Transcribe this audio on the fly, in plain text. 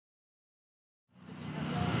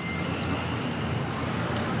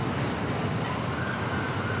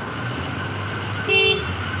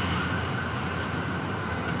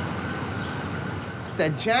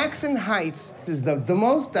that Jackson Heights is the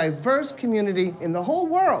most diverse community in the whole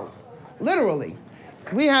world, literally.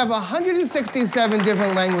 We have 167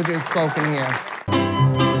 different languages spoken here.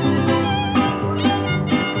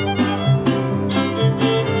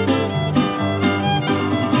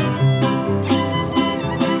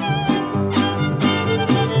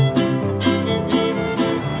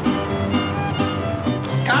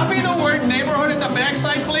 Copy the word neighborhood in the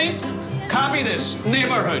backside, please. Copy this,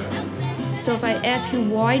 neighborhood. So if I ask you,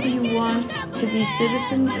 why do you want to be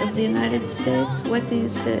citizens of the United States, what do you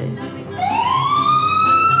say?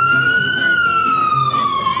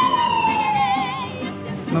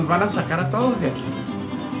 Nos van a sacar a todos de aquí.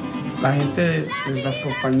 La gente, las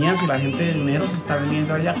compañías y la gente de dinero se está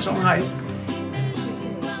viniendo a Jackson Heights.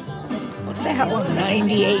 What the hell, I'm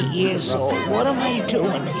 98 years old. What am I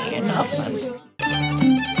doing here? Nothing.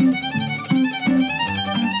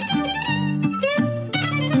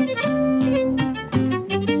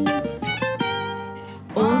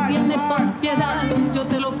 Ódiame por piedad, yo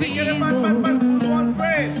te lo pido.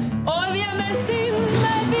 Ódiame sin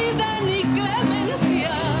medida ni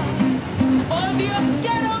clemencia. Odio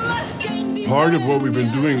quiero más que indiferencia. Part of what we've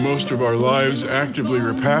been doing most of our lives, actively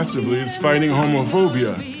or passively, is fighting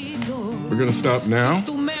homophobia. We're going to stop now.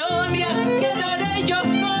 Tú me odias, quedaré yo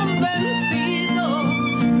convencido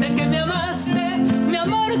de que me amaste, mi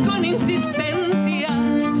amor con